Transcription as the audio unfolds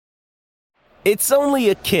It's only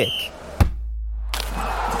a kick,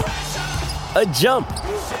 a jump,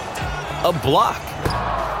 a block.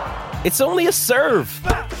 It's only a serve.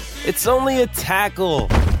 It's only a tackle,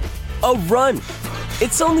 a run.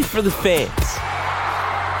 It's only for the fans.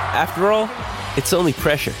 After all, it's only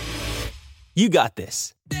pressure. You got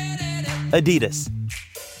this. Adidas.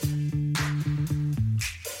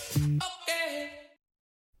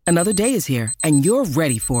 Another day is here, and you're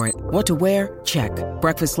ready for it. What to wear? Check.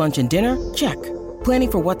 Breakfast, lunch, and dinner? Check.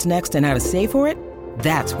 Planning for what's next and how to save for it?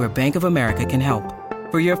 That's where Bank of America can help.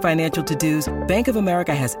 For your financial to-dos, Bank of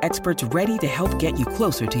America has experts ready to help get you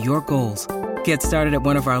closer to your goals. Get started at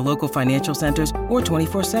one of our local financial centers or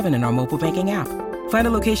 24/7 in our mobile banking app. Find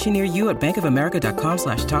a location near you at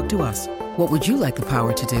bankofamerica.com/talktous. What would you like the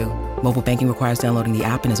power to do? Mobile banking requires downloading the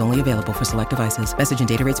app and is only available for select devices. Message and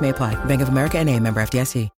data rates may apply. Bank of America N.A., member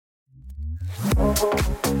FDIC.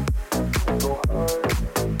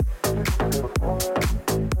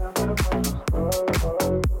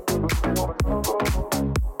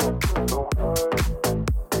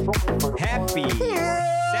 Happy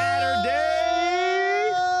Saturday!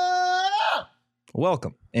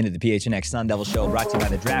 Welcome into the PHNX Sun Devil Show, brought to you by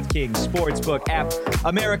the DraftKings Sportsbook app,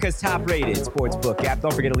 America's top-rated sportsbook app.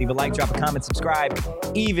 Don't forget to leave a like, drop a comment, subscribe,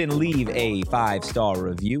 even leave a 5-star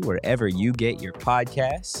review wherever you get your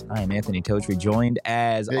podcasts. I am Anthony Totri, joined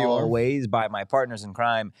as always by my partners in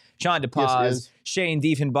crime, Sean DePaz, Shane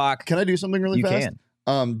Diefenbach. Can I do something really fast? You can.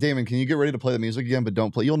 Damon, can you get ready to play the music again? But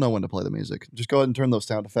don't play. You'll know when to play the music. Just go ahead and turn those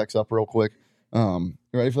sound effects up real quick. You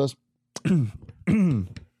ready for this? Do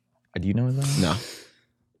you know that? No.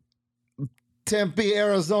 Tempe,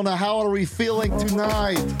 Arizona, how are we feeling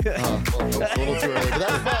tonight? Well, a little too early, but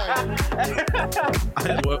that's fine.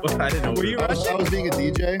 I didn't know. Were you I was being a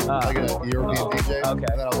DJ, like a European DJ. okay.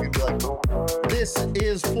 And then I was going to be like, this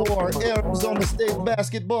is for Arizona State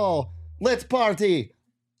basketball. Let's party.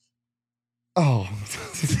 Oh.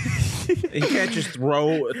 You can't just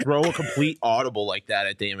throw a complete audible like that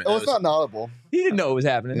at Damon. Oh, it's not an audible. He didn't know what was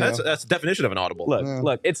happening. Yeah. That's the definition of an audible.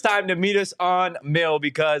 Look, it's time to meet us on Mill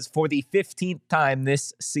because for the 15th time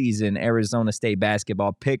this season, Arizona State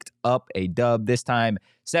basketball picked up a dub, this time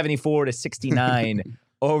 74-69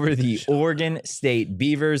 over the Oregon State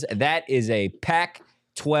Beavers. That is a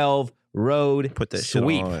Pac-12 road Put that shit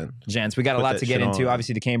sweep. on. Gents, we got a Put lot that to get shit into. on.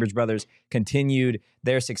 Obviously, the Cambridge brothers continued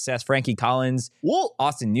their success. Frankie Collins, Whoa.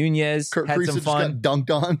 Austin Nunez Kurt had Kriisa some just fun. got dunked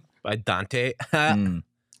on. By Dante.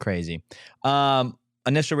 Crazy.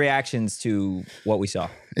 Initial reactions to what we saw.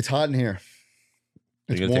 It's hot in here. Are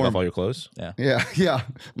It's you gonna take warm. off all your clothes? Yeah.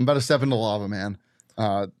 I'm about to step into lava, man.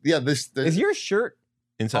 This Is your shirt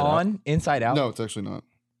Inside out? on inside out? No, it's actually not.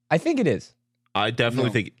 I think it is. I definitely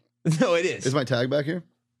No. think. No, it is. Is my tag back here?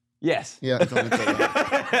 Yes. Yeah, it's on inside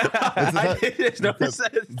out. There's no It's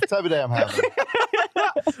the type of day I'm having.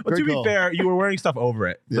 Well, Very to be cool. fair, you were wearing stuff over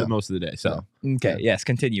it Yeah. for most of the day. So Okay. Yes.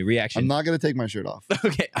 Continue. I'm Reaction. not going to take my shirt off.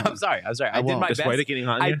 Okay. I'm sorry. I did won't. my despite best. it getting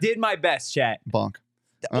hot in I here? did my best, chat. Bonk.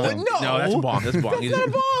 No, No, that's bonk. That's bonk. That's not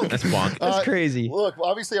bonk. That's bonk. That's crazy. Look,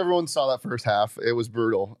 obviously everyone saw that first half. It was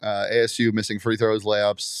brutal. ASU missing free throws,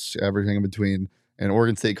 layups, everything in between, and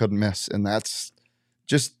Oregon State couldn't miss. And that's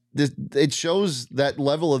just it shows that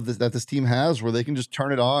level of that this team has, where they can just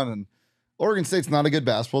turn it on. And Oregon State's not a good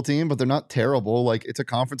basketball team, but they're not terrible. Like, it's a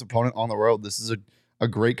conference opponent on the road. This is a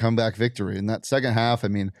great comeback victory. In that second half, I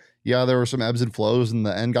mean, yeah, there were some ebbs and flows, and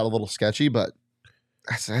the end got a little sketchy, but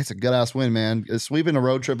that's a good ass win, man. Sweeping a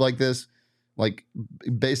road trip like this, like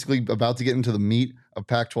basically about to get into the meat of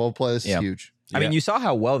Pac-12 play, this is huge. I mean, you saw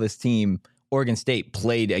how well this team, Oregon State,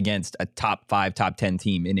 played against a top 5, top 10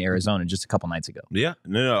 team in Arizona just a couple nights ago. Yeah.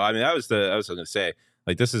 No. I mean, I was going to say,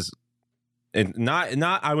 like, this is. And not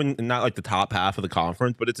like the top half of the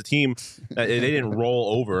conference, but it's a team that they didn't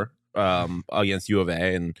roll over against U of A,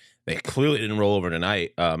 and they clearly didn't roll over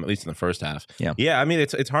tonight, at least in the first half. Yeah. I mean,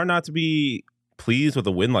 it's hard not to be pleased with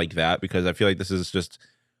a win like that, because I feel like this is just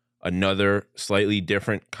another slightly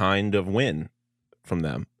different kind of win from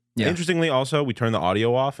them. Yeah. Interestingly, also, we turned the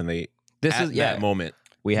audio off, and that moment.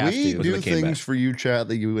 We have We to. do They came things back. for you, chat,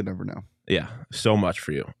 that you would never know. Yeah, so much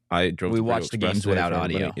for you. I drove. We to Purdue watched the Express games today without for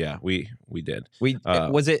everybody. audio. Yeah, we did.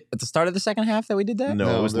 Was it at the start of the second half that we did that?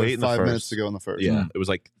 No, it was there late in the 5 first. minutes to go in the first. Yeah, it was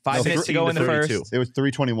like 5 minutes to go in the 16-32. first. It was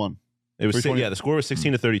 3:21. It was 3:20. the score was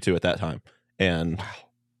 16-32 at that time, and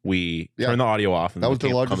we turned the audio off. And That was the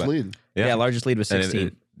their largest lead. Yeah, largest lead was And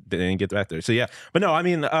 16. they didn't get back there. So yeah, but no, I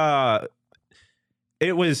mean,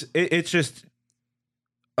 it's just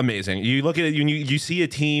amazing. You look at it, you see a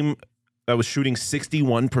team that was shooting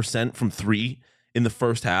 61% from three in the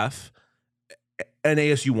first half, and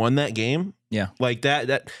ASU won that game. Yeah, like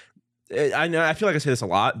that. I know. I feel like I say this a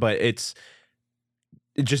lot, but it's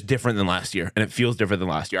just different than last year, and it feels different than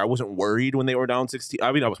last year. I wasn't worried when they were down 16.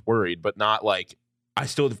 I mean, I was worried, but not like I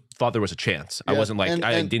still thought there was a chance. I wasn't like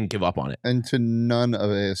I didn't give up on it. And to none of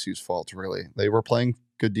ASU's faults, really. They were playing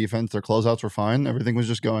good defense. Their closeouts were fine. Everything was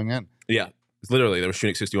just going in. Yeah, literally, they were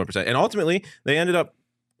shooting 61%, and ultimately they ended up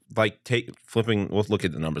like flipping. We'll look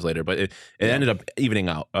at the numbers later, but it ended up evening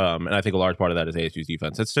out. And I think a large part of that is ASU's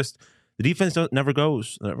defense. It's just the defense never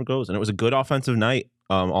goes, and it was a good offensive night.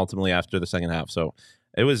 Ultimately after the second half, so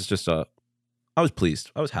it was just I was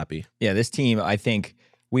pleased. I was happy. Yeah, this team, I think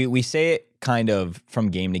we say it kind of from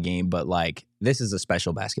game to game, but like this is a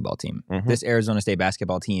special basketball team. Mhm. This Arizona State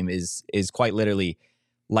basketball team is quite literally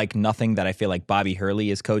like nothing that I feel like Bobby Hurley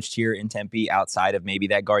has coached here in Tempe outside of maybe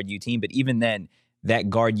that guard U team. But even then, that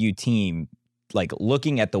guard U team, like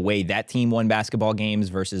looking at the way that team won basketball games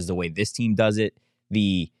versus the way this team does it,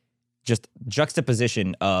 the just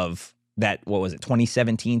juxtaposition of that, what was it,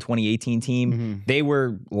 2017, 2018 team, Mm-hmm. they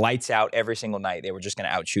were lights out every single night. They were just going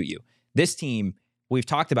to outshoot you. This team, we've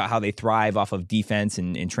talked about how they thrive off of defense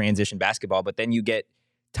and transition basketball, but then you get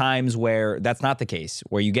times where that's not the case,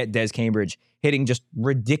 where you get Des Cambridge hitting just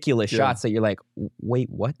ridiculous shots that you're like, wait,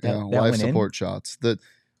 what? That live went support shots.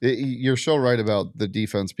 You're so right about the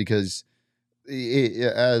defense because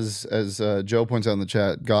as Joe points out in the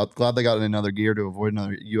chat, glad they got in another gear to avoid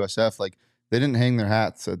another USF. Like they didn't hang their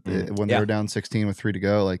hats when they were down 16 with 3 to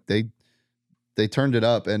go. Like they turned it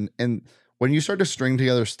up, and when you start to string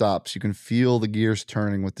together stops, you can feel the gears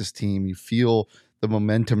turning with this team. You feel the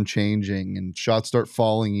momentum changing, and shots start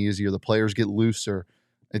falling easier. The players get looser.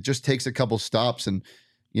 It just takes a couple stops, and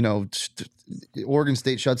Oregon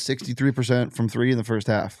State shot 63% from 3 in the first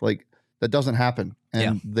half. Like that doesn't happen,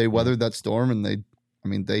 and they weathered that storm, and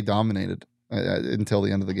they dominated until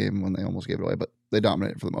the end of the game when they almost gave it away. But they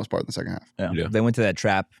dominated for the most part in the second half. Yeah. They went to that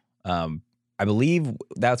trap. I believe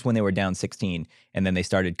that's when they were down 16, and then they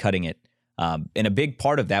started cutting it. And a big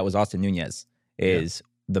part of that was Austin Nunez.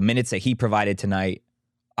 The minutes that he provided tonight,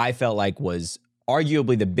 I felt like was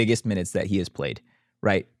arguably the biggest minutes that he has played,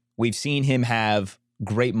 right? We've seen him have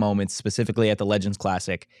great moments, specifically at the Legends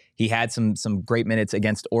Classic. He had some great minutes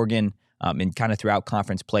against Oregon and kind of throughout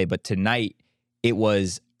conference play. But tonight,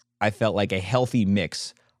 I felt like a healthy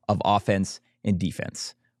mix of offense and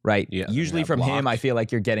defense, right? Yeah, Usually from him, I feel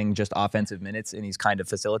like you're getting just offensive minutes and he's kind of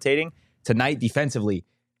facilitating. Tonight, defensively,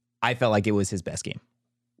 I felt like it was his best game.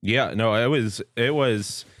 Yeah, no, it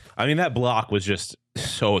was. I mean, that block was just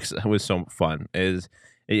so fun. I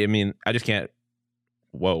just can't.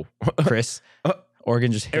 Whoa, Chris,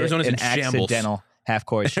 Oregon just hit Arizona's an in shambles. accidental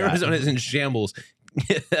half-court shot. Arizona's in shambles.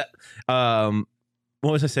 What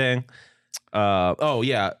was I saying? Oh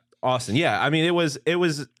yeah, Austin. Yeah, I mean, it was.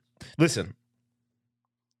 Listen,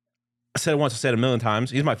 I said it once. I said it a million times.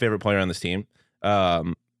 He's my favorite player on this team.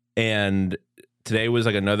 And today was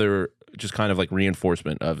like another just kind of like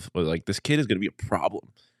reinforcement of like this kid is going to be a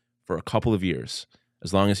problem for a couple of years.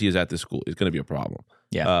 As long as he is at this school, it's going to be a problem.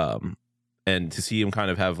 Yeah. And to see him kind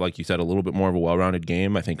of have, like you said, a little bit more of a well-rounded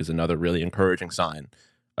game, I think is another really encouraging sign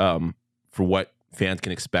for what fans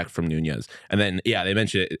can expect from Nunez. And then, they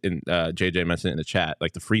mentioned it in JJ mentioned it in the chat,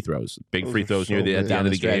 like the free throws, big free throws near the end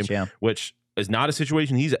of the game, which is not a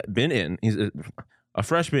situation he's been in. He's a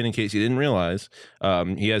freshman, in case you didn't realize.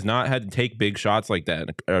 He has not had to take big shots like that,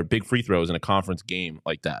 or big free throws in a conference game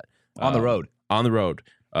like that. On the road.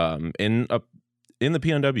 In the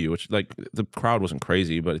PNW, which like the crowd wasn't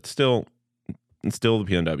crazy, but it's still the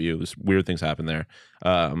PNW. There's weird things happen there.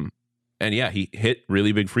 And he hit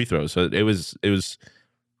really big free throws. So it was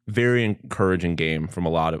very encouraging game from a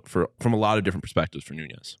lot of different perspectives for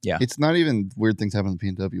Nunez. Yeah. It's not even weird things happen in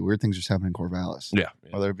the PNW. Weird things just happen in Corvallis. Yeah.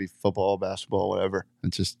 Whether it be football, basketball, whatever.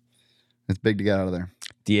 It's big to get out of there.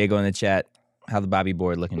 Diego in the chat. How the Bobby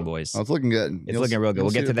board looking, boys? Oh, it's looking good. It's looking real good.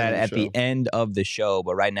 We'll get to that at the end of the show.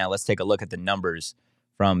 But right now, let's take a look at the numbers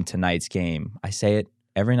from tonight's game. I say it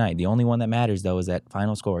every night. The only one that matters, though, is that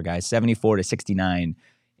final score, guys. 74-69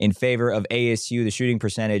 in favor of ASU. The shooting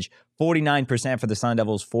percentage, 49% for the Sun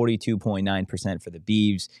Devils, 42.9% for the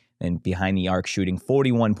Beavs. And behind the arc shooting,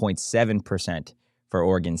 41.7% for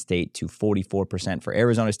Oregon State to 44% for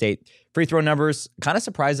Arizona State. Free throw numbers, kind of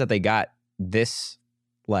surprised that they got this,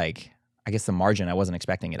 I guess the margin, I wasn't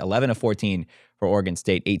expecting it. 11 of 14 for Oregon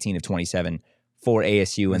State, 18 of 27 for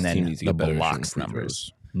ASU, and then the blocks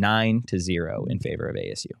numbers. 9-0 in favor of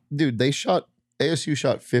ASU. Dude, ASU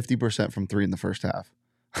shot 50% from 3 in the first half.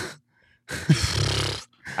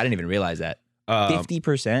 I didn't even realize that.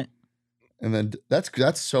 50%? And then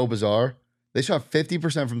that's so bizarre. They shot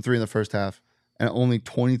 50% from 3 in the first half and only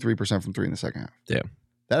 23% from 3 in the second half. Yeah.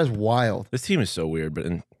 That is wild. This team is so weird, but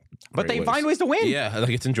But great they find ways to win. Yeah, like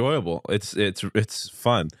it's enjoyable. It's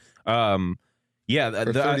fun. Yeah,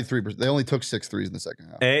 33%. They only took 6 threes in the second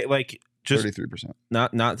half. like just 33%.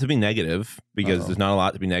 not to be negative because Uh-oh. there's not a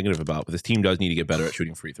lot to be negative about, but this team does need to get better at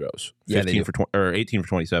shooting free throws. Yeah, they 15 for 20, or 18 for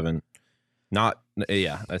 27.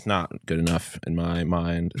 That's not good enough in my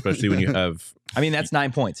mind, especially when you have I mean, that's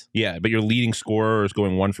 9 points. yeah, but your leading scorer is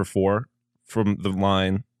going 1 for 4 from the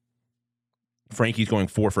line. Frankie's going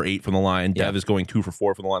 4 for 8 from the line. Yeah. Dev is going 2 for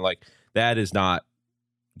 4 from the line. Like that is not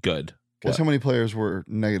good. Guess how many players were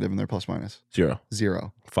negative in their plus minus? 0.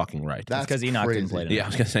 0. Fucking right. That's because Enoch didn't crazy. play tonight. Yeah, I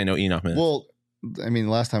was gonna say no Enoch minutes. Well, I mean,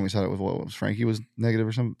 last time we saw it with what was Frankie was negative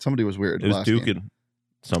or somebody was weird. It was last Duke game. and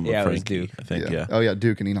some Yeah, it was Frankie, Duke. I think. Yeah. Oh yeah,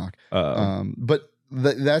 Duke and Enoch. But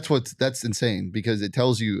that's insane because it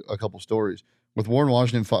tells you a couple stories. With Warren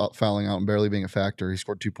Washington fouling out and barely being a factor, he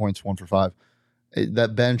scored 2 points, 1 for 5.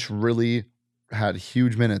 That bench really had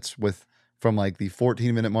huge minutes from like the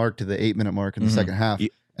 14-minute mark to the 8-minute mark in the second half. Yeah.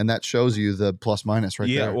 And that shows you the plus minus right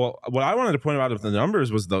Yeah, there. well, what I wanted to point out of the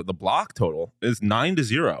numbers was the block total is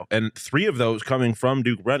 9-0, and 3 of those coming from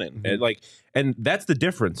Duke Brennan, and that's the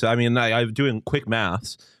difference. I mean, I'm doing quick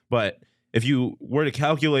maths, but if you were to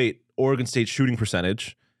calculate Oregon State's shooting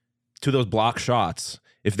percentage to those block shots,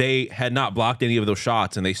 if they had not blocked any of those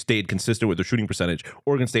shots and they stayed consistent with their shooting percentage,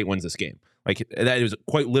 Oregon State wins this game. Like that is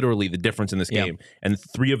quite literally the difference in this game. And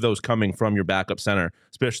 3 of those coming from your backup center,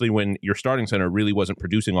 especially when your starting center really wasn't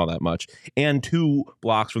producing all that much, and 2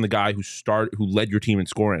 blocks from the guy who led your team in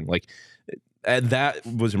scoring. Like, and that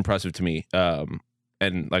was impressive to me.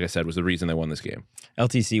 And like I said, was the reason they won this game.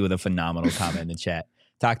 LTC with a phenomenal comment in the chat.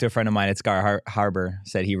 Talked to a friend of mine at Scar Harbor,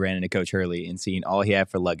 said he ran into Coach Hurley and seen all he had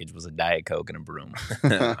for luggage was a Diet Coke and a broom.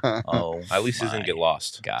 Oh, At least he didn't get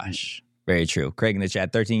lost. Gosh. Very true. Craig in the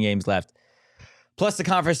chat, 13 games left. Plus the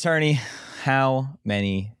conference tourney. How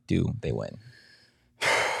many do they win?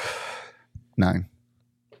 9.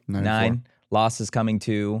 9. Losses coming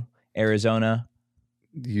to Arizona.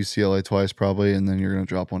 UCLA twice probably, and then you're going to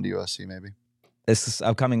drop one to USC maybe. This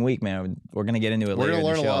upcoming week, man, we're going to get into it We're later in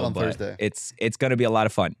gonna the learn a show. lot on but Thursday. It's going to be a lot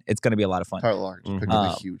of fun. It's going to be a lot of fun. Tyler Lockett just picked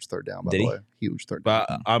up a huge third down, by Did the he? way. Huge third down.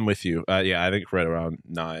 But I'm with you. Yeah, I think right around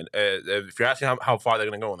 9. If you're asking how far they're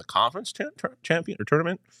going to go in the conference champion or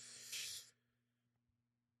tournament,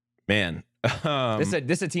 man, This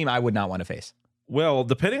is a team I would not want to face. well,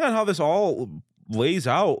 depending on how this all lays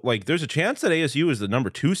out, like there's a chance that ASU is the number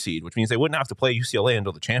 2 seed, which means they wouldn't have to play UCLA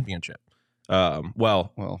until the championship.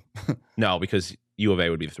 Well, no, because U of A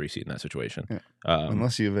would be the 3 seed in that situation. Yeah.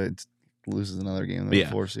 Unless U of A loses another game, they're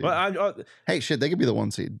the 4 seed. But Hey, shit, they could be the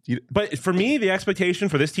 1 seed. but for me, the expectation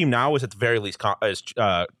for this team now is at the very least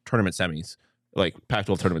tournament semis, like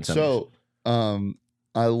Pac-12 tournament semis. So,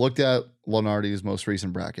 I looked at Lenardi's most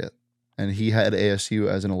recent bracket, and he had ASU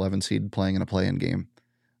as an 11 seed playing in a play-in game.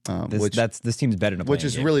 This team's better than a Which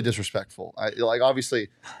is game. really disrespectful. Obviously,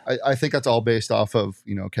 I think that's all based off of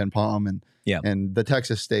Ken Palm and the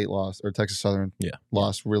Texas State loss or Texas Southern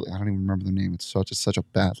loss. Really, I don't even remember the name. It's such a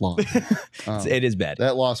bad loss. It is bad.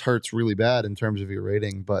 That loss hurts really bad in terms of your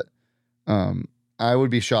rating, but I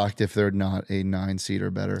would be shocked if they're not a 9 seed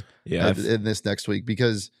or better in this next week,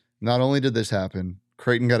 because not only did this happen,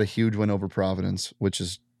 Creighton got a huge win over Providence, which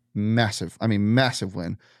is massive. I mean, massive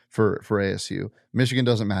win for ASU. Michigan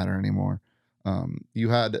doesn't matter anymore. You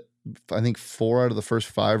had, I think, 4 out of the first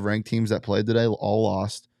 5 ranked teams that played today all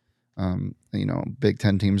lost. Big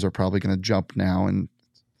Ten teams are probably going to jump now, and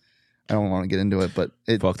I don't want to get into it, but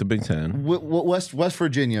fuck the Big Ten. West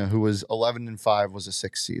Virginia, who was 11-5, was a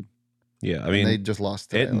 6 seed. Yeah, I mean, they just lost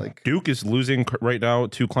today. Duke is losing right now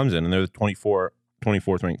to Clemson, and they're the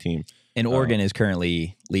 24th ranked team. And Oregon is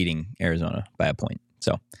currently leading Arizona by a point.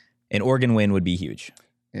 So an Oregon win would be huge.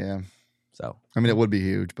 Yeah. So I mean, it would be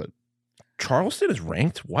huge, but Charleston is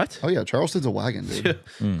ranked. What? Oh yeah, Charleston's a wagon, dude.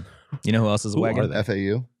 You know who else is a wagon?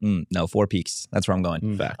 FAU. No, 4 Peaks. That's where I'm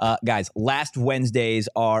going. Fact. Guys, last Wednesdays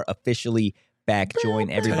are officially back. Join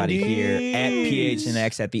everybody here at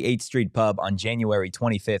PHNX at the 8th Street Pub on January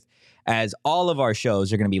 25th. As all of our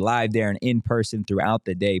shows are going to be live there and in person throughout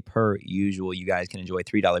the day per usual. You guys can enjoy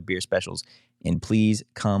 $3 beer specials. And please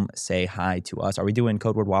come say hi to us. Are we doing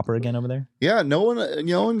code word Whopper again over there? Yeah, no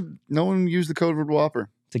one used the code word Whopper.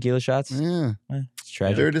 Tequila shots? Yeah. It's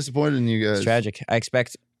tragic. Very disappointed in you guys. It's tragic. I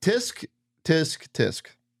expect Tisk.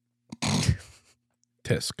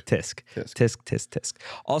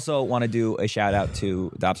 Also want to do a shout out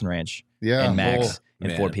to Dobson Ranch and Max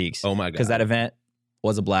and 4 Peaks. Oh my God. Because that event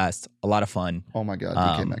was a blast. A lot of fun. Oh my God,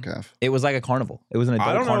 DK Metcalf. It was like a carnival. It was an adult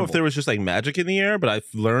I don't know carnival. if there was just like magic in the air, but I've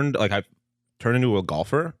learned, like, I've turned into a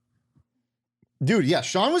golfer. Dude, yeah,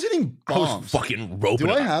 Sean was hitting I was bombs. fucking roping.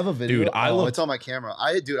 Do I him. have a video? Dude, It's on my camera.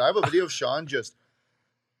 I have a video of Sean just.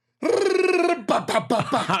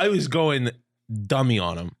 I was going dummy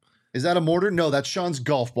on him. Is that a mortar? No, that's Sean's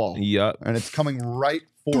golf ball. Yep. And it's coming right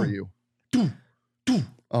for you.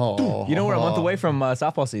 Oh. You know we're a month away from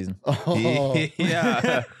softball season. Oh.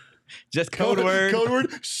 Yeah. Just code word. Code word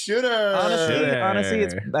shitter. Honestly,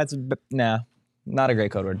 that's not a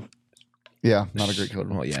great code word. Yeah, not a great code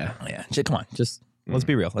word. Well, yeah. Oh, yeah, come on, just let's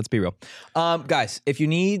be real. Let's be real, guys. If you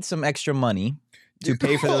need some extra money to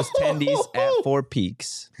pay for those tendies at Four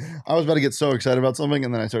Peaks, I was about to get so excited about something,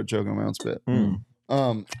 and then I started choking on my own spit.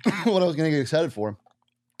 What I was going to get excited for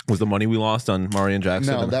Was the money we lost on Marian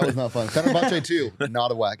Jackson? No, that was not fun. Fenerbahce too,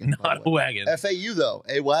 not a wagon. Not a wagon. FAU though,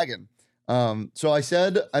 a wagon. So I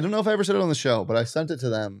said, I don't know if I ever said it on the show, but I sent it to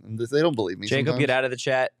them, and they don't believe me. Jacob, sometimes. get out of the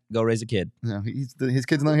chat. Go raise a kid. No, his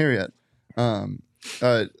kid's not here yet.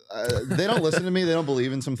 They don't listen to me. They don't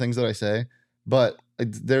believe in some things that I say. But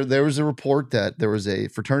there was a report that there was a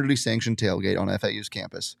fraternity sanctioned tailgate on FAU's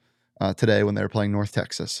campus today when they were playing North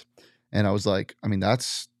Texas, and I was like, I mean,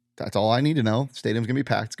 that's all I need to know. Stadium's gonna be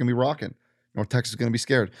packed. It's gonna be rocking. North Texas is gonna be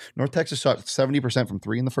scared. North Texas shot 70% from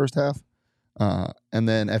three in the first half, and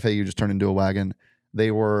then FAU just turned into a wagon.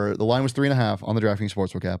 The line was 3.5 on the DraftKings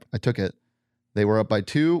Sportsbook app. I took it. They were up by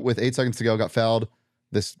 2 with 8 seconds to go. Got fouled.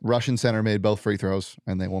 This Russian center made both free throws,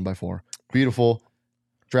 and they won by 4. Beautiful.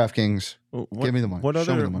 DraftKings, give me the money. What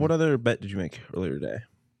Show me the money. other bet did you make earlier today?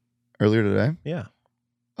 Earlier today? Yeah.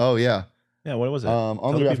 Oh, yeah. Yeah, what was it? On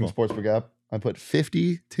the DraftKings Sportsbook app, I put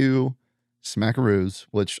 52 smackaroos,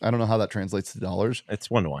 which I don't know how that translates to dollars. It's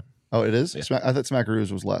 1-1. Oh, it is? Yeah. I thought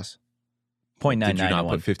smackaroos was less. 0.99. Did you not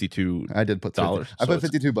put 52? I did put Dollars, 50. I so put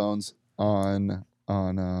 52 bones on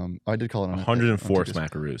I did call it on 104 on tickets.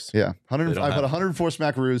 smackaroos. Yeah, I They put don't have- 104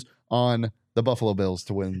 smackaroos on the Buffalo Bills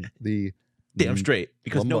to win the Damn straight.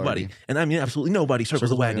 Because Lombardi. nobody, and I mean absolutely nobody, circles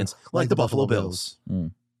the wagons like the Buffalo Bills.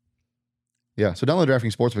 Yeah, so download the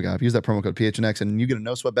DraftKings Sportsbook app, use that promo code PHNX, and you get a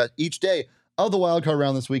no sweat bet each day of the wild card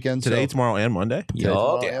round this weekend. Today, so, tomorrow, and Monday. today,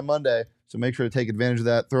 tomorrow, and Monday. So make sure to take advantage of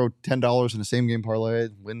that. Throw $10 in a same game parlay,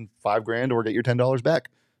 win $5,000, or get your $10 back.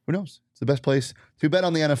 Who knows? It's the best place to bet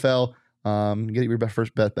on the NFL. Get your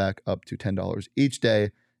first bet back up to $10 each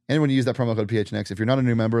day. And when you use that promo code PHNX, if you're not a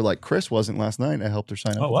new member like Chris wasn't last night, I helped her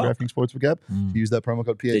sign up for the DraftKings Sportsbook app. Use that promo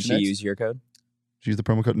code PHNX. Did she use your code? She used the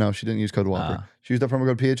promo code. No, she didn't use code Walker. She used that promo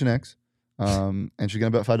code PHNX. And she's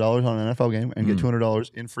going to bet $5 on an NFL game and get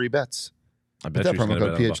 $200 in free bets. I With bet that she's promo gonna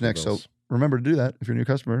code bet on the PHNX. Buffalo So remember to do that if you're a new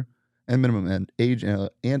customer. And minimum and age and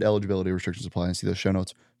eligibility restrictions apply. And see those show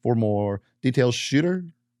notes for more details. Shooter.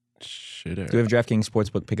 Shitter. Do we have DraftKings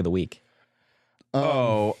Sportsbook pick of the week?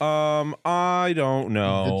 I don't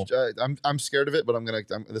know. I'm scared of it, but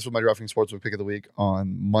this was my DraftKings Sportsbook pick of the week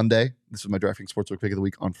on Monday. This was my DraftKings Sportsbook pick of the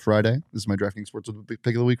week on Friday. This is my DraftKings Sportsbook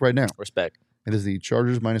pick of the week right now. Respect. It is the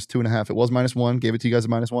Chargers -2.5. It was -1. Gave it to you guys at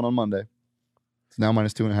 -1 on Monday. It's now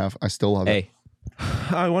 -2.5. I still love it. Hey,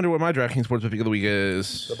 I wonder what my DraftKings Sports pick of the week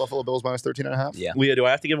is. The Buffalo Bills -13.5. yeah. Leah, do I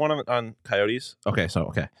have to give one on Coyotes? Okay.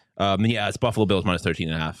 Yeah, it's Buffalo Bills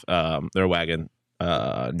 -13.5. They're a wagon.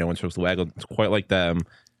 No one circles the wagon. It's quite like them.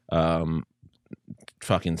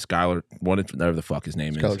 Fucking Skylar, whatever the fuck his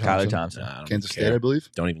name is. Skylar Thompson. I don't Kansas care. State, I believe.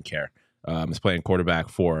 Don't even care. Is playing quarterback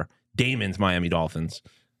for Damon's Miami Dolphins.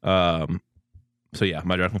 So yeah,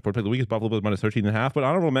 my DraftKings Sports pick of the week is Buffalo Bills -13.5. But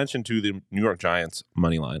honorable mention to the New York Giants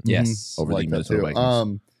money line. Yes. Over the Like that Minnesota too.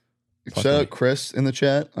 Vikings. Shout out Chris in the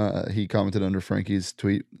chat. He commented under Frankie's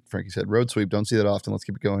tweet. Frankie said, "Road sweep. Don't see that often. Let's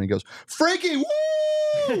keep it going." He goes, "Frankie,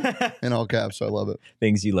 woo!" in all caps. So I love it.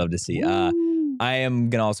 Things you love to see. I am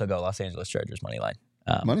going to also go Los Angeles Chargers money line.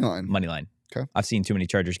 Money line. Money line. Okay. I've seen too many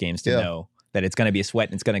Chargers games to Yeah. know that it's going to be a sweat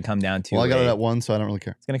and it's going to come down to Well, I got it at 1, so I don't really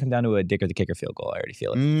care. it's going to come down to a dick or the kicker field goal. I already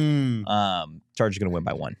feel it. Chargers going to win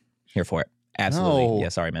by 1. Here for it. Absolutely. No. Yeah,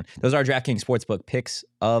 sorry, man. Those are DraftKings Sportsbook picks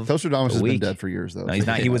of Toastradamus the has been week. dead for years, though. No, he's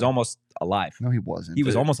not. He was almost alive. No, he wasn't. He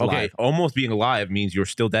was almost Okay, alive. almost being alive means you're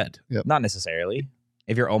still dead. Not necessarily.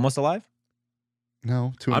 If you're almost alive,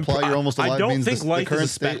 No, to imply you're almost I alive don't means think the life is current a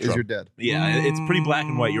state is spectrum. you're dead. Yeah, it's pretty black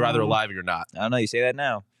and white. You're either alive or you're not. I don't know. You say that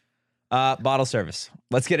now. Bottle service.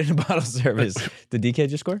 Let's get into bottle service. Did DK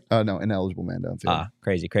just score? No, ineligible man downfield.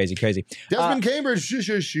 Crazy. Desmond Cambridge,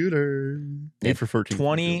 shooter. 8 for 13.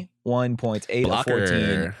 21 points, 8 of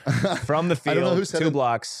 14 from the I don't know who field, said 2 it.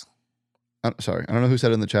 blocks. Sorry, I don't know who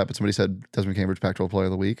said it in the chat, but somebody said Desmond Cambridge Pac-12 Player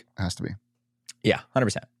of the Week. Has to be. Yeah,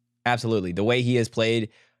 100%. Absolutely. The way he has played,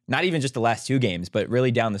 not even just the last 2 games, but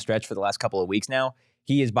really down the stretch for the last couple of weeks now,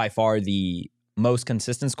 he is by far the most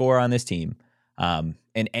consistent scorer on this team.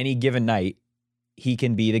 And any given night, he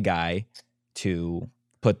can be the guy to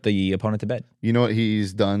put the opponent to bed. You know what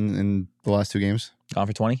he's done in the last 2 games? Gone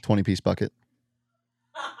for 20. 20-piece bucket.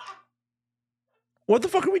 What the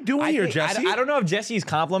fuck are we doing here, Jesse? I don't know if Jesse's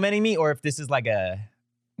complimenting me or if this is like a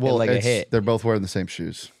like a hit. They're both wearing the same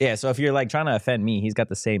shoes. Yeah, so if you're like trying to offend me, he's got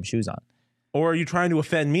the same shoes on. Or are you trying to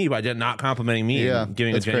offend me by not complimenting me and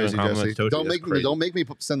giving a that's genuine crazy, compliment Jesse. to Toshi? Don't make me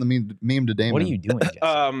send the meme to Damon. What are you doing, Jesse?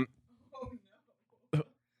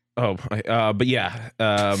 But yeah,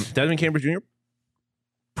 Desmond Cambridge Jr.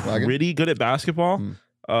 Wagon? pretty good at basketball.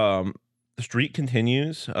 The streak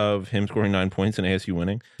continues of him scoring 9 points and ASU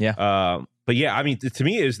winning. Yeah. But yeah, I mean, to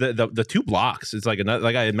me, is the 2 blocks. It's like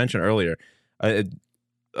like I had mentioned earlier,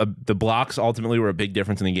 the blocks ultimately were a big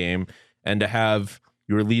difference in the game, and to have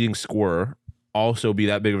your leading scorer also be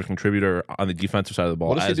that big of a contributor on the defensive side of the ball.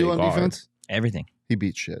 What does he do on defense? Everything. He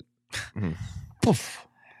beats shit. Poof.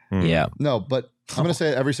 Mm. Yeah. No, but I'm gonna say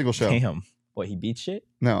it every single show. Damn. What, he beats shit?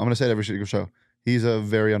 No, I'm gonna say it every single show. He's a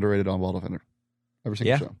very underrated on-ball defender. Every single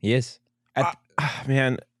Yeah, show. he is.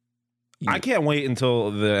 Man, I can't wait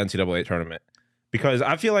until the NCAA tournament because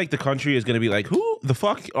I feel like the country is going to be like, who the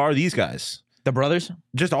fuck are these guys? The brothers?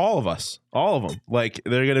 Just all of us, all of them. Like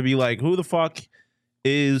they're going to be like, who the fuck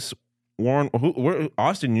is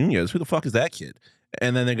Austin Nunez? Who the fuck is that kid?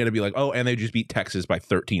 And then they're going to be like, oh, and they just beat Texas by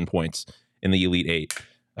 13 points in the Elite Eight.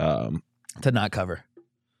 To not cover.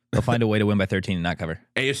 They'll find a way to win by 13 and not cover.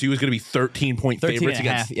 ASU is going to be 13-point 13 favorites and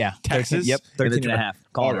a against half. Yeah. Texas. 13 and a half.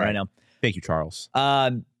 Call it right now. Thank you, Charles.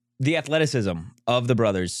 The athleticism of the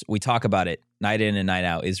brothers, we talk about it night in and night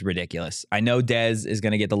out, is ridiculous. I know Dez is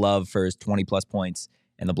going to get the love for his 20-plus points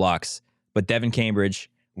and the blocks, but Devin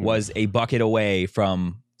Cambridge was a bucket away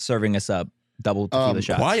from serving us up double tequila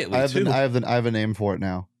shots. Quietly, I have a name for it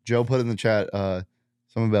now. Joe put in the chat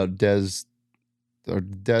something about Dev,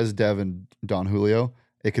 and Don Julio.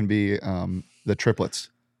 It can be the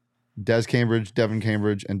triplets: Dez Cambridge, Devin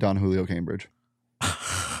Cambridge, and Don Julio Cambridge.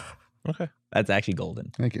 Okay, that's actually golden.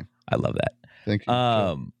 Thank you. I love that. Thank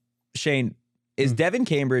you. Shane, is Devin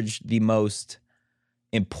Cambridge the most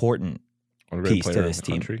important piece to this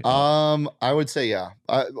team? I would say yeah.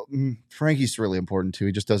 Frankie's really important too.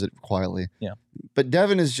 He just does it quietly. Yeah. But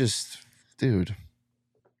Devin is just, dude.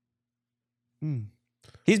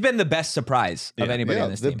 He's been the best surprise of anybody on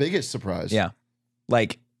this team. The biggest surprise. Yeah.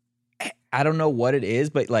 Like, I don't know what it is,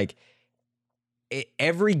 but like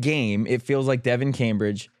every game, it feels like Devin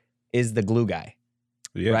Cambridge is the glue guy.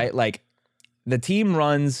 Yeah. Right? Like the team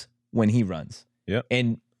runs when he runs. Yeah.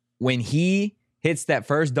 And when he hits that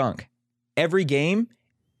first dunk, every game,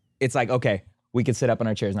 it's like, okay, we can sit up on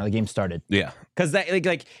our chairs. Now the game started. Yeah. Because that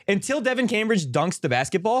like until Devin Cambridge dunks the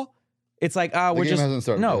basketball, it's like, we're just hasn't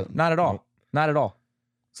started yet. Not at all. Not at all.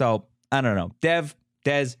 So I don't know.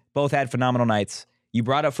 Dez both had phenomenal nights. You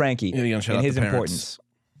brought up Frankie and his importance.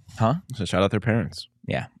 Huh? So shout out their parents.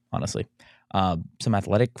 Yeah, honestly. Some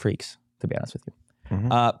athletic freaks, to be honest with you.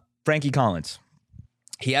 Mm-hmm. Frankie Collins.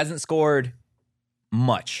 He hasn't scored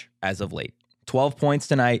much as of late. 12 points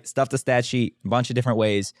tonight, stuffed the stat sheet a bunch of different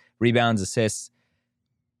ways, rebounds, assists.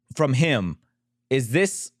 From him, is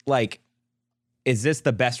this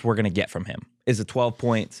the best we're going to get from him? Is it 12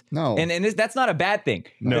 points? No. And that's not a bad thing.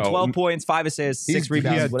 No. The 12 points, 5 assists, 6 He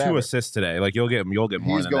rebounds, had whatever. 2 assists today. Like you'll get more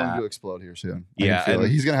He's than going that. to explode here soon. Yeah,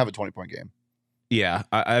 he's going to have a 20-point game. Yeah,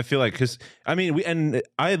 I feel like because I mean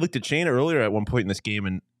I looked at Shane earlier at one point in this game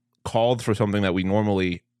and called for something that we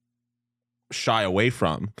normally shy away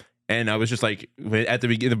from, and I was just like at the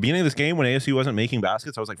beginning of this game when ASU wasn't making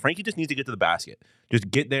baskets, I was like, Frankie just needs to get to the basket,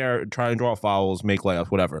 just get there, try and draw fouls, make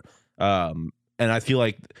layups, whatever. And I feel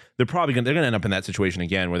like they're gonna end up in that situation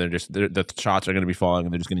again where the shots are gonna be falling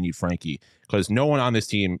and they're just gonna need Frankie because no one on this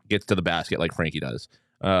team gets to the basket like Frankie does.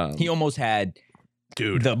 He almost had.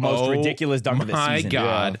 Dude, the most ridiculous dunk of the season. My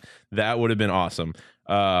God, that would have been awesome.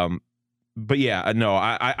 But yeah, no,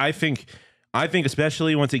 I think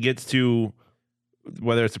especially once it gets to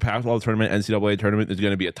whether it's a Pac-12 tournament, NCAA tournament, there's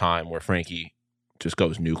going to be a time where Frankie just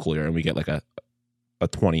goes nuclear and we get like a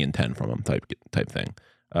 20 and 10 from him type thing.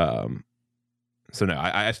 So no,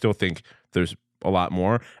 I still think there's a lot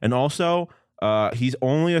more, and also he's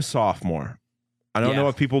only a sophomore. I don't know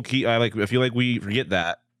if people I feel like we forget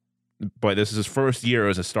that. But this is his first year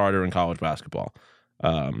as a starter in college basketball.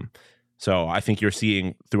 So I think you're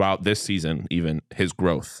seeing throughout this season even his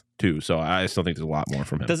growth too. So I still think there's a lot more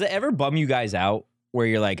from him. Does it ever bum you guys out where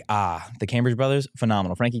you're like, the Cambridge brothers,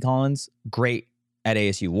 phenomenal. Frankie Collins, great at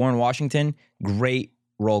ASU. Warren Washington, great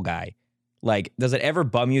role guy. Like, does it ever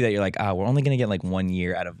bum you that you're like, we're only going to get like 1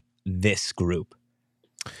 year out of this group?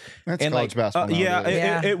 That's And, college like, basketball.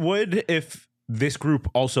 Yeah. It would if this group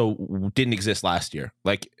also didn't exist last year.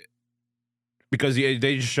 Like, because they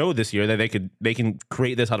just showed this year that they can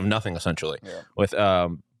create this out of nothing essentially with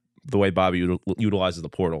the way Bobby utilizes the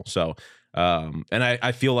portal. So and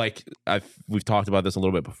I feel like we've talked about this a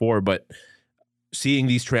little bit before, but seeing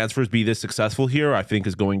these transfers be this successful here, I think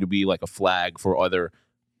is going to be like a flag for other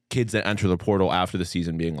kids that enter the portal after the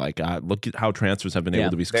season being like, look at how transfers have been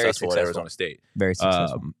able to be successful at Arizona State. Very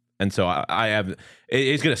successful. And so I have,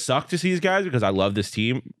 it's going to suck to see these guys because I love this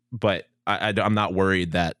team, but I'm not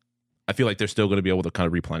worried that I feel like they're still going to be able to kind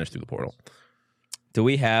of replenish through the portal. Do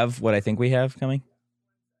we have what I think we have coming?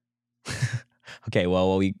 Okay,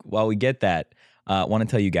 well, while we get that, I want to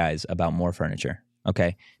tell you guys about More Furniture,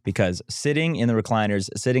 okay? Because sitting in the recliners,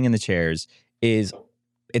 sitting in the chairs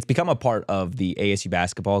it's become a part of the ASU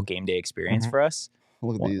basketball game day experience for us.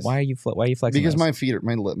 Look at these. Why are you flexing? Because those? my feet are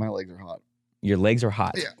my legs are hot. Your legs are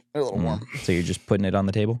hot. Yeah, they're a little warm. So you're just putting it on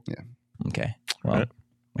the table? Yeah. Okay. Well, right.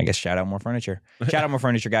 I guess shout out More Furniture. Shout out More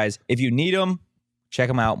Furniture, guys. If you need them, check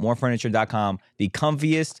them out. Morefurniture.com. The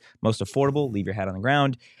comfiest, most affordable. Leave your hat on the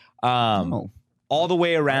ground. All the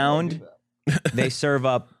way around, they serve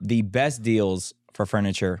up the best deals for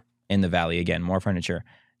furniture in the Valley. Again,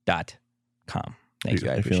 morefurniture.com. Thank you.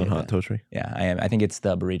 I Are you appreciate feeling hot, that. Toastry? Yeah, I am. I think it's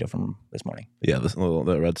the burrito from this morning. Yeah, the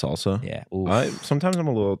red salsa. Yeah. Sometimes I'm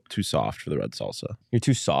a little too soft for the red salsa. You're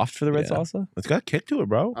too soft for the red Yeah. salsa? It's got a kick to it,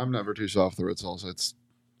 bro. I'm never too soft for the red salsa. It's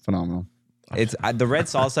phenomenal. It's the red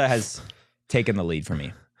salsa has taken the lead for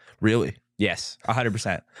me. Really? Yes,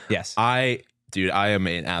 100%. Yes. I am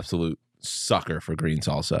an absolute sucker for green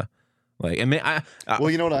salsa. Like, I mean,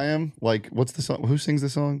 Well, you know what I am? Like, what's the song? Who sings the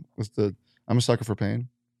song? I'm a sucker for pain.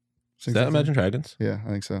 is Sings that song? Imagine Dragons? Yeah, I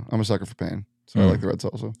think so. I'm a sucker for pain. So I like the red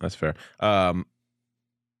salsa. That's fair.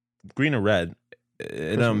 Green or red, it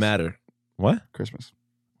Christmas. don't matter. What? Christmas.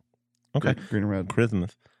 Okay. Green and red.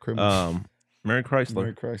 Christmas. Christmas. Merry Chrysler.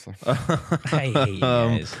 Merry Chrysler. I hate you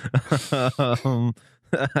guys.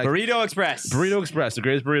 Burrito Express. Burrito Express, the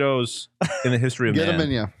greatest burritos in the history of Get man. them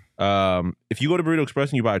in ya. If you go to Burrito Express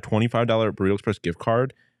and you buy a $25 Burrito Express gift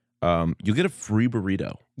card, you get a free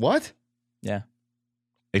burrito. What? Yeah.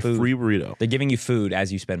 A Food. free burrito. They're giving you food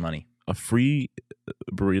as you spend money. A free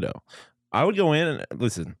burrito. I would go in and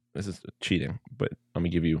listen, this is cheating, but I'm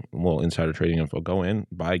going to give you a little insider trading info. Go in,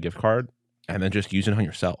 buy a gift card, and then just use it on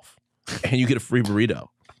yourself. And you get a free burrito.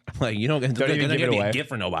 Like, you don't even give it be away. a gift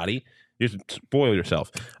for nobody. You just spoil yourself.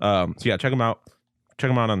 So yeah, check them out. Check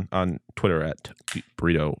them out on Twitter at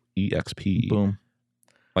Burrito EXP. Boom.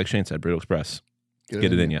 Like Shane said, Burrito Express.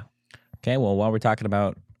 Get it in you. Okay, well, while we're talking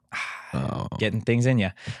about getting things in you,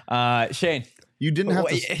 Shane. You didn't have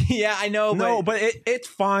to. Yeah, I know. No, but it's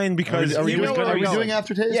fine because Are we you know where doing we're going.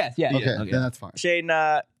 aftertaste? Yeah, yeah. Okay, yeah. then that's fine. Shane,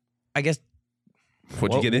 I guess.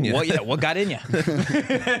 What'd you get in you? What got in you?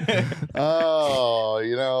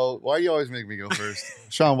 Oh, why do you always make me go first?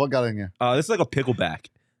 Sean, what got in you? This is like a pickleback.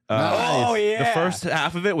 Nice. Oh, yeah. The first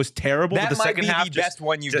half of it was terrible, That but the might second be half the just, best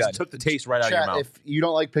one you've just done. took the taste right out of your Chat, mouth. if you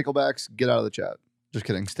don't like picklebacks, get out of the chat. Just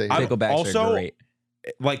kidding. Stay here. Picklebacks also- are great.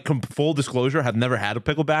 Like full disclosure, I've never had a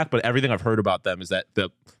pickleback, but everything I've heard about them is that the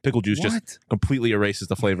pickle juice What? just completely erases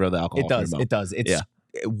the flavor of the alcohol. It does. from your It does. It's Yeah.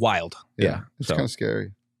 wild. Yeah, It's so- kind of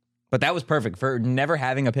scary. But that was perfect for never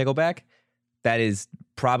having a pickleback. That is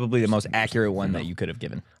probably the most accurate one that you could have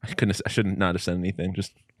given. I should not have said anything.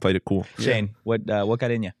 Just played it cool. Shane, what got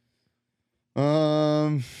in you?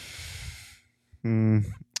 I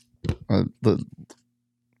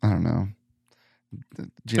don't know.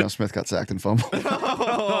 Geno Smith got sacked and fumbled.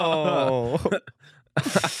 Oh.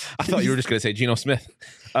 I thought you were just going to say Geno Smith.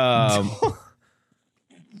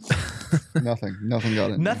 Nothing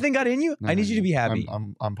got in. Nothing got in you? I need you to be happy.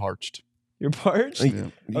 I'm parched. You're parched? Yeah.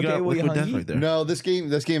 You Okay, got well, you liquid death hungry? right there. No, this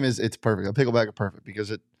game is it's perfect. A pickleback are perfect because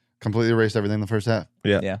it completely erased everything in the first half.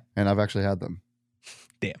 Yeah. And I've actually had them.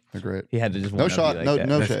 Damn. They're great. He had to just No one-up you shot. like no that.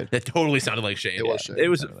 no shade. That totally sounded like shade. It was shade. It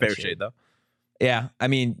was Sounded like fair shade. shade, though. Yeah, I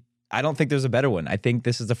mean, I don't think there's a better one. I think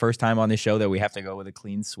this is the first time on this show that we have to go with a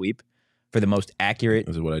clean sweep for the most accurate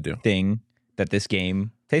This is what I do. thing that this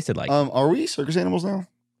game tasted like. Are we circus animals now?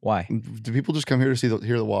 Why? Do people just come here to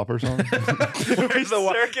hear the Whopper song? Where's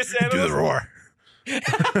the circus Do the roar.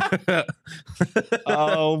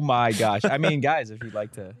 Oh my gosh! I mean, guys, if you'd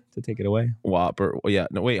like to take it away, Whopper. Well, yeah.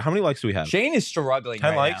 No, wait. How many likes do we have? Shane is struggling.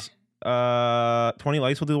 10 right likes. 20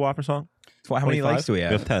 likes. We'll do the Whopper song. now. How many 25? likes do we We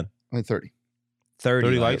have? have 10. I need 30.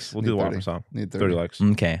 30 likes. We'll do the Need Whopper 30. song. Need 30 likes.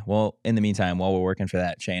 Okay. Well, in the meantime, while we're working for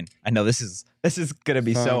that, Shane, I know this is gonna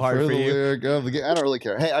be so hard for the you. lyric of the game. I don't really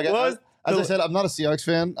care. Hey, as I said, I'm not a Seahawks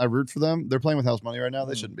fan. I root for them. They're playing with house money right now.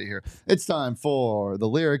 They shouldn't be here. It's time for the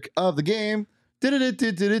lyric of the game.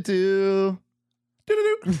 Do-do-do-do-do-do-do.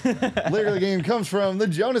 Lyric of the game comes from the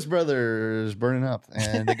Jonas Brothers, Burning Up.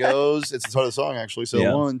 And it goes, it's the start of the song, actually. So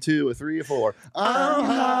Yeah. 1, 2, 3, 4. I'm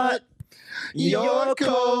hot, you're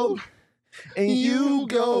cold, and you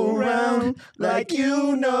go around like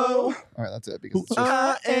you know. All right, that's it. Because it's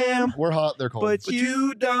just, am, we're hot, they're cold. but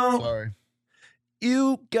you don't. Sorry.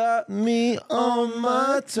 You got me on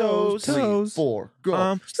my toes. 3, 4, go.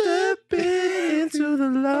 I'm stepping into the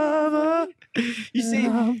lava. You see,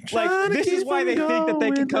 like, this is why they think that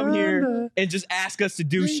they can come here and just ask us to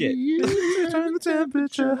do shit. Turn the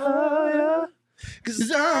temperature higher.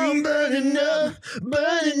 Cause I'm burning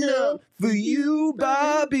up for you,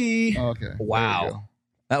 Bobby. Okay. there you Wow. go.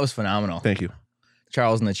 That was phenomenal. Thank you.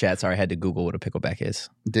 Charles in the chat, sorry, I had to Google what a pickleback is.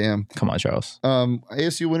 Damn. Come on, Charles.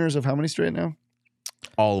 ASU winners of how many straight now?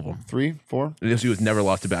 All of them. 3, 4? ASU has never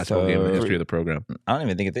lost a basketball game in the history of the program. I don't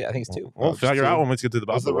even think I think it's 2. We'll just figure 2. out when we get to the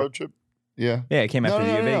Was the bubble. road trip? Yeah. Yeah, it came after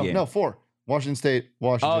the U of A game. No, 4. Washington State,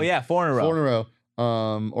 Washington. Oh, yeah, 4 in a row. 4 in a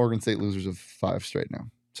row. Oregon State losers of 5 straight now.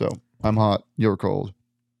 So I'm hot, you're cold.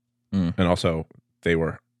 And also, they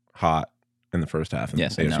were hot in the first half.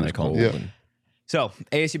 Yes, and ASU now was they're cold. Yeah. and- So,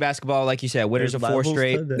 ASU basketball, like you said, winners of 4 Rivals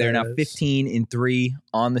straight. to They're now this. 15-3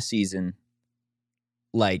 on the season.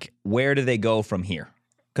 Like, where do they go from here?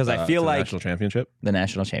 Because I to feel the like national championship. the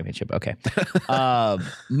national championship. Okay.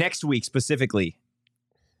 Next week specifically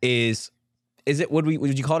is it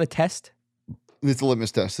would you call it a test? It's a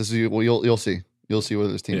litmus test. This is well, you'll see. You'll see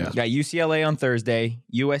whether this team Yeah. is. You got UCLA on Thursday,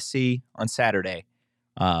 USC on Saturday.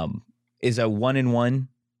 Is a 1-1?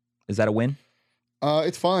 Is that a win?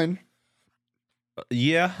 It's fine.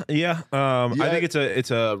 Yeah. I Yeah. think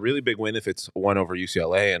it's a really big win if it's one over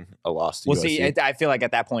UCLA and a loss to Well, USC. see, I feel like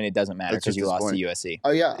at that point it doesn't matter It's because just you lost to disappointing.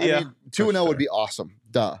 USC. Yeah. Yeah, I mean, 2-0 would be awesome.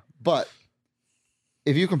 Duh. But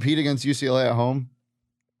if you compete against UCLA at home,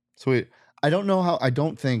 sweet. I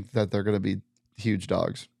don't think that they're going to be huge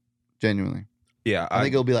dogs. Genuinely. yeah, I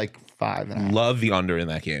think it'll be like 5.5. love the under in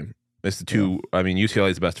that game. It's the two. I mean, UCLA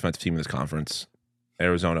is the best defensive team in this conference.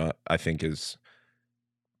 Arizona, I think, is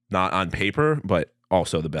not on paper, but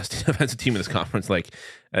also the best defensive team in this conference. Like,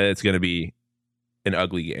 it's going to be an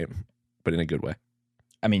ugly game, but in a good way.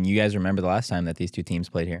 I mean, you guys remember the last time that these two teams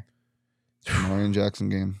played here? Ryan Jackson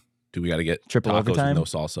game. Do we got to get Triple tacos overtime?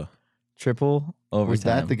 with no salsa? Triple overtime. Was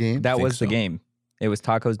that the game? That think was the so. game. It was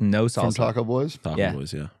tacos, no From salsa. Taco Boys? Taco Yeah.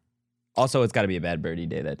 Boys, yeah. Also, it's got to be a Bad Birdie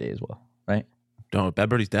day that day as well, right? No, Bad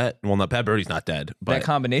Birdie's dead. Well, no, Bad Birdie's not dead, but That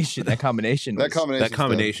combination. That combination. that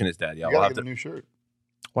combination is dead. Yeah, You we'll gotta have get to. a new shirt.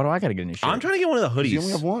 Why do I got to get a new shirt? I'm trying to get one of the hoodies. You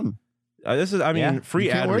only have one. This is, I mean, Yeah. free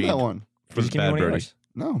You can't ad wear read that one. for Just the give me Bad one of Birdie. yours.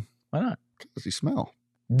 No, Why not? because you smell.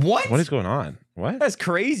 What? What is going on? What? That's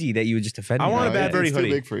crazy that you would just offend I me. want a like Bad that. Birdie it's too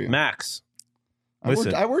hoodie. big for you. Max, I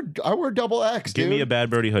listen. wear double X, give dude. me a Bad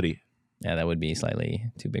Birdie hoodie. Yeah, that would be slightly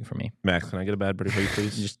too big for me. Max, can I get a Bad Birdie hoodie,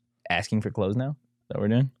 please? Just asking for clothes now? Is that what we're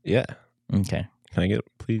doing? Yeah. Okay. Can I get it,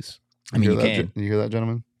 please? I mean, you hear that, can. You hear that,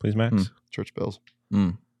 gentlemen? Please, Max? Hmm. Church bells.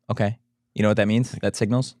 Okay. You know what that means? That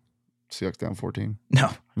signals? Seahawks down 14. No.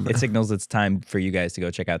 It signals it's time for you guys to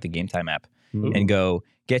go check out the Game Time app Ooh. and go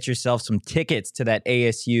get yourself some tickets to that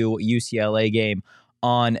ASU UCLA game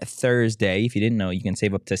on Thursday. If you didn't know, you can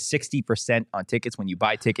save up to 60% on tickets when you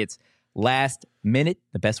buy tickets last minute.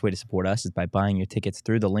 The best way to support us is by buying your tickets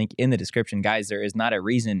through the link in the description. Guys, there is not a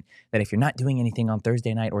reason that if you're not doing anything on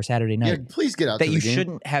Thursday night or Saturday Yeah, night, please get out that to you the game.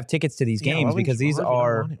 shouldn't have tickets to these Yeah, why games would because you- these why would you not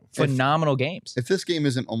are want it? phenomenal games. If this game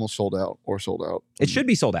isn't almost sold out or sold out, It should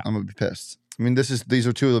be sold out. I'm going to be pissed. I mean, these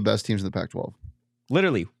are two of the best teams in the Pac-12.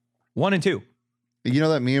 Literally, 1 and 2. You know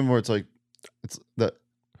that meme where it's like, it's that,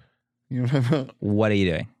 you know what I'm talking about? What are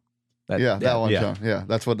you doing? That one, yeah. John. Yeah,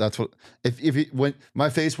 that's what. If you, when my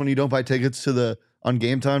face when you don't buy tickets to on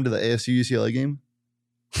game time to the ASU UCLA game.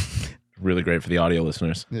 Really great for the audio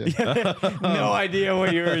listeners. Yeah, No idea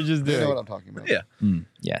what you were just you know doing. what I'm talking about. Yeah.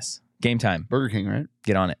 Yes. Game time. Burger King, right?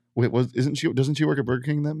 Get on it. Wait, doesn't she work at Burger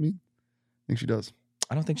King? That mean? I think she does.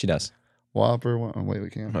 I don't think she does. Whopper. Oh, wait, we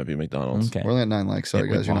can't. Might be McDonald's. Okay. We're only at 9 likes. Sorry,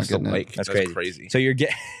 We guys, you're not lost a getting it. like. That's That's crazy. crazy. So you're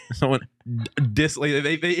getting. Someone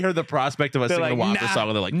they hear the prospect of us singing the Whopper song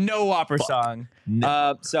and they're like, no Whopper song.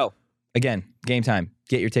 So again, game time.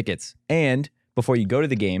 Get your tickets. And before you go to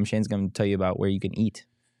the game, Shane's going to tell you about where you can eat.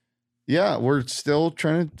 Yeah, we're still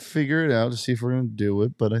trying to figure it out to see if we're going to do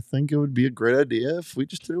it, but I think it would be a great idea if we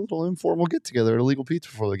just did a little informal get together at a Legal Pizza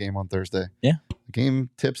before the game on Thursday. Yeah. The game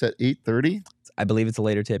tips at 8:30. I believe it's a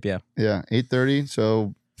later tip. Yeah. Yeah, 8:30.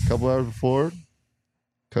 So a couple hours before,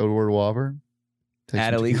 code word Whopper.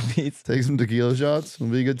 At Illegal Pizza. Take some tequila shots. It'll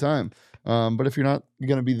be a good time. But if you're not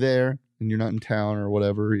going to be there and you're not in town or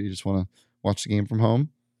whatever, you just want to watch the game from home,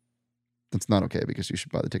 that's not okay because you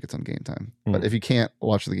should buy the tickets on game time. But if you can't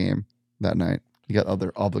watch the game that night, You got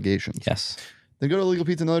other obligations. Yes. Then go to Illegal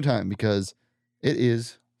Pizza another time because it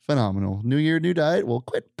is phenomenal. New year, new diet. Well,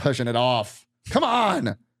 quit pushing it off. Come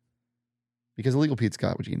on. Because Illegal Pete's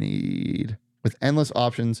got what you need. With endless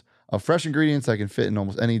options of fresh ingredients that can fit in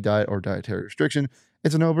almost any diet or dietary restriction,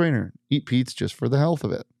 it's a no-brainer. Eat Pete's just for the health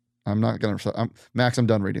of it. Max, I'm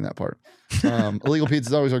done reading that part. Illegal Pete's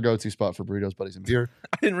is always our go-to spot for burritos, buddies, and beer.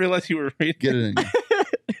 I didn't realize you were reading. Get it in.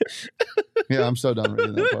 Yeah, I'm so done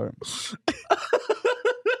reading that part.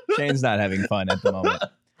 Shane's not having fun at the moment.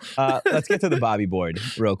 Let's get to the Bobby board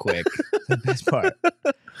real quick. The best part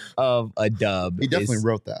of a dub. He definitely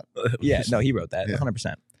wrote that. Yeah, no, he wrote that. Yeah.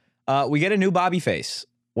 100%. We get a new Bobby face.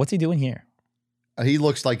 What's he doing here? He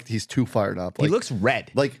looks like he's too fired up. He looks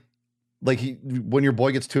red. When your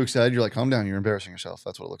boy gets too excited, you're like, calm down, you're embarrassing yourself.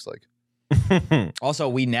 That's what it looks like. Also,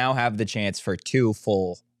 we now have the chance for 2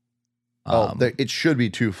 full. It should be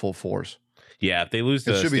 2 full 4s. Yeah, if they lose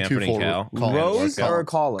to It should be 2 Stanford full and Cal. Rose or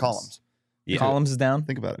Collins? Columns. Yeah. Columns is down.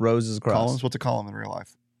 Think about it. Rose is across. Columns. What's a column in real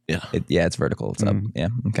life? Yeah. It's vertical. It's up. Yeah.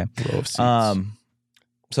 Okay. Row of seats.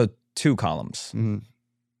 So 2 columns. Mm-hmm.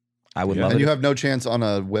 I would Yeah. love And it. you have no chance on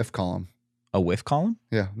a whiff column. A whiff column?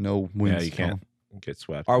 Yeah, no wins. Yeah, you can't column. get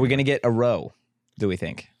swept. Are we going to get a row? Do we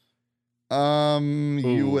think? You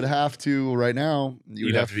Ooh. would have to right now.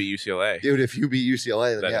 You'd have to beat UCLA. Dude, if you beat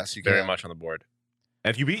UCLA, then That's yes, you very can. much on the board.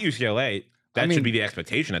 If you beat UCLA, that mean, should be the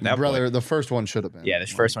expectation at that Brother, point. the first one should have been. Yeah,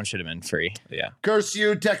 this first one should have been free. Yeah. Curse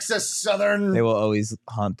you, Texas Southern. They will always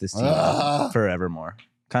haunt this team forevermore.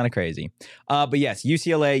 Kind of crazy. But yes,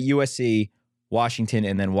 UCLA, USC, Washington,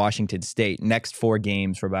 and then Washington State. Next 4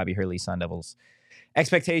 games for Bobby Hurley Sun Devils.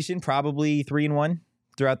 Expectation, probably 3-1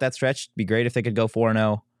 throughout that stretch. Be great if they could go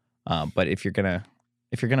 4-0. But if you're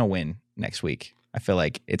gonna win next week, I feel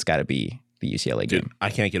like it's got to be the UCLA Dude, game. I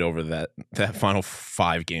can't get over that final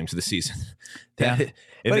 5 games of the season. Yeah.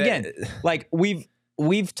 But again, like we've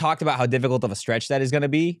talked about how difficult of a stretch that is going to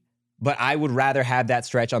be, but I would rather have that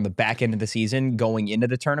stretch on the back end of the season going into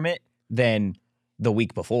the tournament than the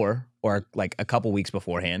week before or like a couple weeks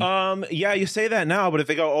beforehand. yeah, you say that now, but if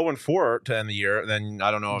they go 0-4 to end the year, then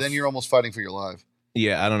I don't know. Then you're almost fighting for your life.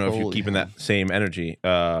 Yeah, I don't know if you're Holy keeping hell. that same energy.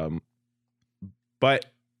 But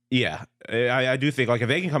yeah, I do think like if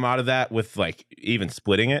they can come out of that with like even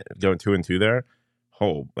splitting it, going 2-2 there,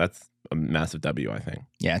 that's a massive W, I think.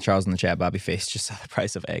 Yeah, Charles in the chat, Bobby Face just saw the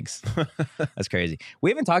price of eggs. That's crazy. We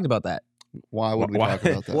haven't talked about that. Why would we Why? talk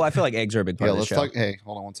about that? Well, I feel like eggs are a big part yeah, of the let's show. talk. Hey,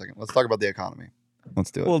 hold on one second. Let's talk about the economy.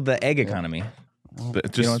 Let's do it. Well, the egg economy. But You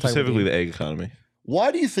just wanna talk about specifically the- the egg economy.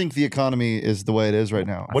 Why do you think the economy is the way it is right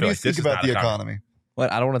now? I What do feel you like think this is about not the economy. economy?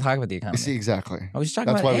 What? I don't want to talk about the You economy. see, exactly. I was just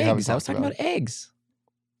talking That's about why we haven't eggs. I was talked talking about about eggs.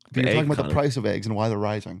 But you're egg talking about the economy. price of eggs and why they're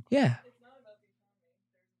rising. Yeah.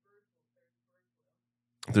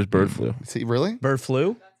 There's bird flu. See, really? Bird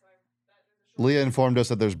flu? Leah informed us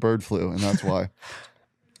that there's bird flu, and that's why.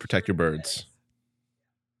 Protect your birds.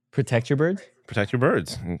 Protect your birds? Protect your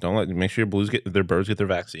birds. And make sure their birds get their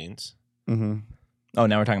vaccines. Mm-hmm. Oh,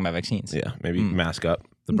 now we're talking about vaccines. Yeah, maybe mask up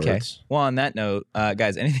the Okay. birds. Well, on that note,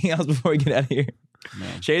 guys, anything else before we get out of here? No.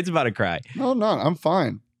 Shade's about to cry. No, I'm not. I'm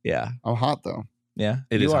fine. Yeah. I'm hot though. Yeah.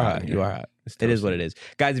 It you is are hot hot. in You here. are hot. It's It is what toasty. it is.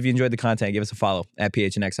 Guys, if you enjoyed the content, give us a follow at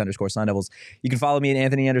PHNX_Sun Devils. You can follow me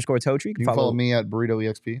at Anthony_Totri. You can follow me at Burrito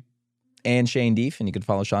EXP. and Shane Deef, and you can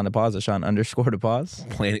follow Sean DePause at Sean_DePause.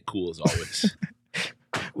 Playing it cool as always.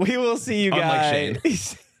 We will see you Unlike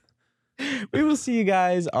guys. We will see you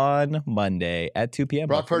guys on Monday at 2 p.m.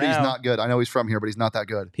 Brock But for Purdy's now, not good. I know he's from here, but he's not that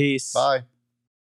good. Peace. Bye.